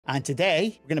and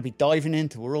today we're going to be diving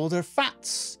into world of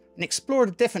fats and explore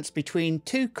the difference between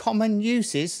two common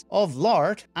uses of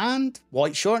lard and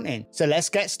white shortening. So let's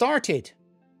get started.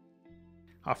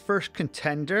 Our first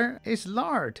contender is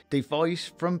lard,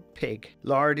 devised from pig.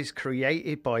 Lard is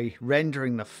created by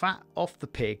rendering the fat off the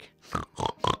pig.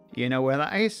 You know where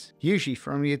that is? Usually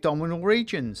from the abdominal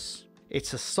regions.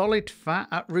 It's a solid fat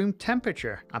at room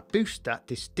temperature and boosts that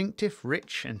distinctive,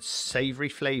 rich and savoury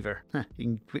flavour.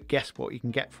 You can guess what you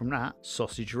can get from that.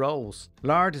 Sausage rolls.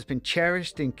 Lard has been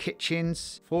cherished in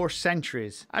kitchens for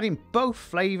centuries, adding both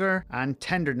flavour and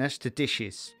tenderness to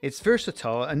dishes. It's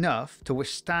versatile enough to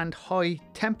withstand high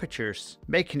temperatures,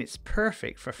 making it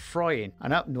perfect for frying,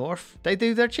 and up north they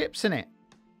do their chips in it.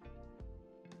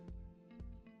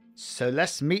 So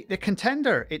let's meet the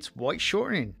contender. It's white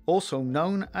shortening, also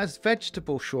known as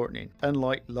vegetable shortening.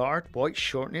 Unlike lard, white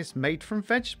shortening is made from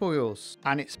vegetable oils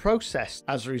and it's processed.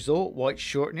 As a result, white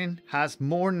shortening has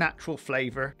more natural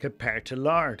flavour compared to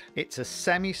lard. It's a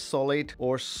semi-solid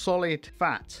or solid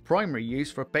fat, primarily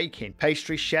used for baking.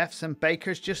 Pastry chefs and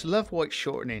bakers just love white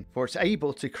shortening, for it's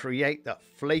able to create the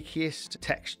flakiest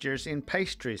textures in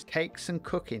pastries, cakes and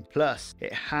cooking. Plus,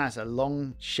 it has a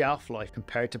long shelf life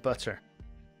compared to butter.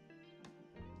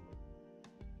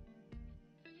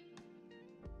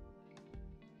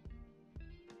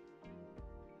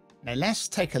 Now let's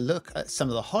take a look at some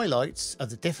of the highlights of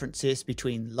the differences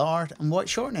between lard and white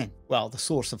shortening. Well, the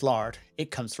source of lard, it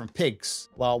comes from pigs,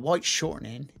 while white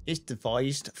shortening is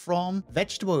devised from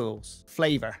vegetable oils.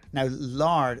 Flavour. Now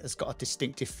lard has got a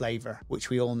distinctive flavour, which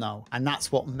we all know, and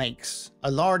that's what makes a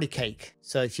lardy cake.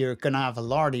 So if you're going to have a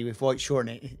lardy with white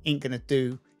shortening, it ain't going to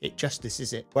do it justice,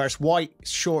 is it? Whereas white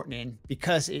shortening,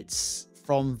 because it's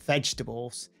from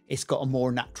vegetables, it's got a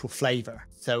more natural flavour.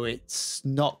 So it's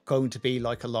not going to be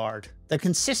like a lard. The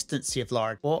consistency of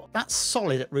lard, well, that's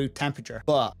solid at room temperature.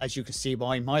 But as you can see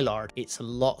by my lard, it's a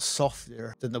lot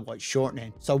softer than the white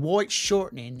shortening. So white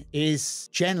shortening is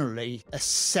generally a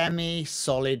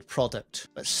semi-solid product,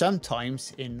 but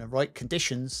sometimes in the right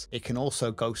conditions, it can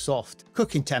also go soft.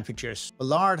 Cooking temperatures. The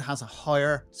lard has a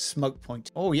higher smoke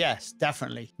point. Oh yes,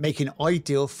 definitely. Making it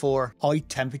ideal for high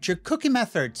temperature cooking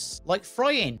methods, like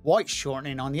frying. White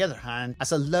shortening, on the other hand,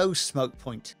 has a low smoke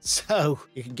point. So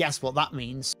you can guess what that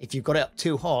means. If you've got it up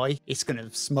too high, it's going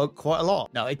to smoke quite a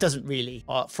lot. No, it doesn't really.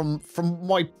 From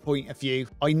my point of view,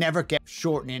 I never get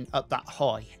shortening up that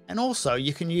high. And also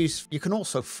you can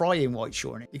also fry in white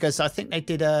shortening, because I think they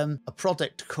did a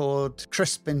product called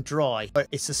Crisp and Dry, but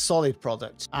it's a solid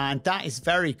product and that is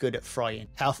very good at frying.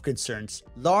 Health concerns.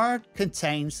 Lard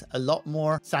contains a lot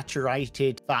more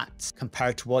saturated fats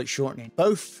compared to white shortening.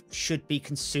 Both should be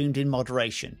consumed in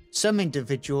moderation. Some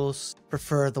individuals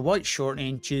prefer the white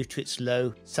shortening due to its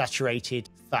low saturated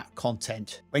fat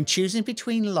content. When choosing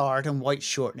between lard and white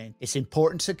shortening, it's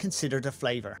important to consider the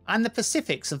flavour and the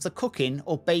specifics of the cooking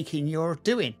or baking you're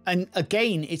doing. And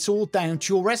again, it's all down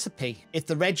to your recipe.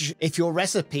 If your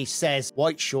recipe says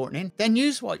white shortening, then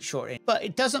use white shortening. But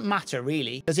it doesn't matter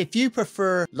really, because if you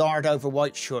prefer lard over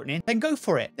white shortening, then go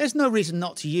for it. There's no reason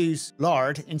not to use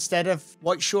lard instead of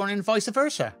white shortening and vice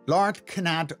versa. Lard can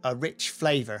add a rich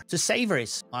flavour to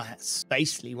savouries. Well, that's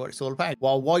basically what it's all about.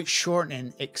 While white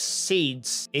shortening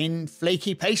exceeds in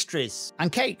flaky pastries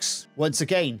and cakes. Once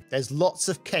again, there's lots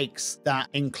of cakes that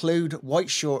include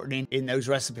white shortening in those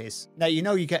recipes. Now, you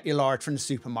know you get your lard from the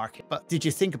supermarket, but did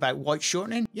you think about white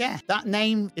shortening? Yeah, that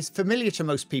name is familiar to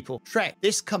most people. Trek.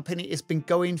 This company has been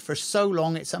going for so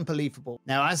long, it's unbelievable.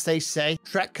 Now, as they say,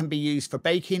 Trek can be used for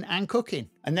baking and cooking.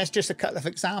 And there's just a couple of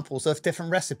examples of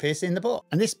different recipes in the book.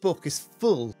 And this book is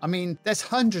full. I mean, there's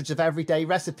hundreds of everyday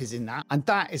recipes in that. And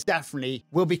that is definitely,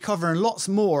 we'll be covering lots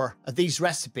more of these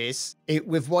recipes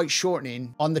with white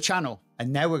shortening on the channel.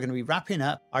 And now we're going to be wrapping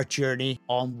up our journey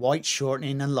on white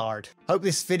shortening and lard. Hope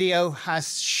this video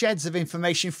has sheds of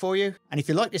information for you. And if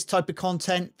you like this type of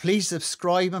content, please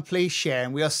subscribe and please share.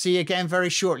 And we'll see you again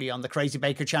very shortly on the Crazy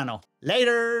Baker channel.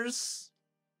 Laters!